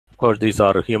course, these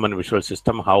are human visual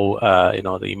system, how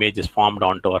the image is formed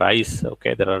onto our eyes.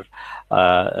 Okay, there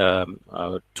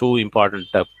are two important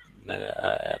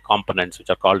components which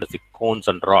are called as the cones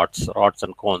and rods. Rods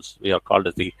and cones, we are called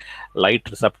as the light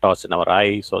receptors in our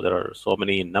eye. So there are so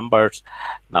many numbers.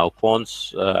 Now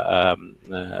cones are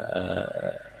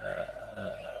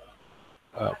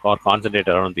concentrated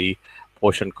around the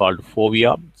portion called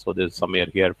fovea. So there's somewhere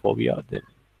here fovea. Then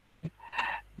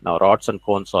now rods and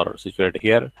cones are situated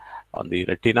here on the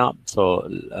retina. So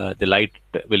the light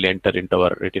will enter into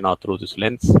our retina through this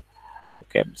lens.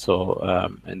 Okay, so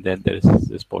and then there is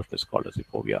this portion is called as the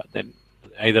fovea. Then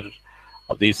either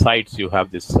of these sides you have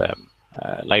this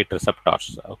light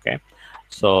receptors. Okay,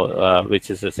 so which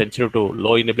is sensitive to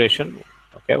low inhibition.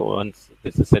 Okay, once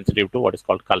this is sensitive to what is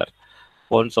called color.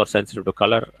 Cones are sensitive to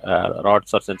color.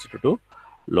 Rods are sensitive to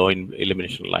low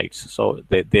illumination lights. So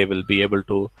they will be able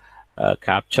to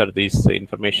capture this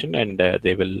information, and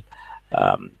they will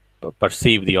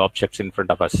perceive the objects in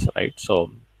front of us, right?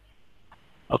 So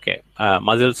okay,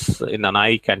 muscles in an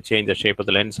eye can change the shape of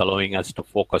the lens, allowing us to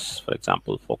focus. For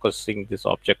example, focusing this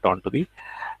object onto the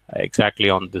exactly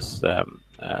on this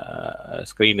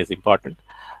screen is important.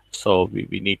 So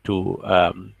we need to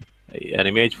an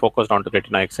image focused onto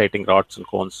retina, exciting rods and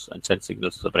cones and send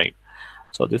signals to the brain.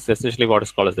 So this is essentially what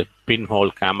is called as the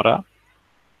pinhole camera.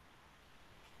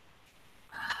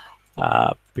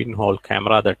 Pinhole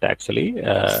camera that actually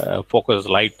focuses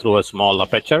light through a small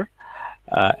aperture.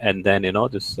 And then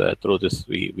this through this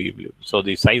so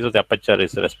the size of the aperture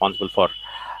is responsible for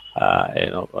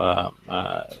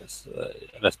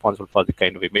responsible for the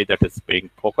kind of image that is being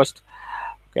focused.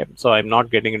 Okay, so I'm not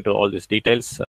getting into all these details.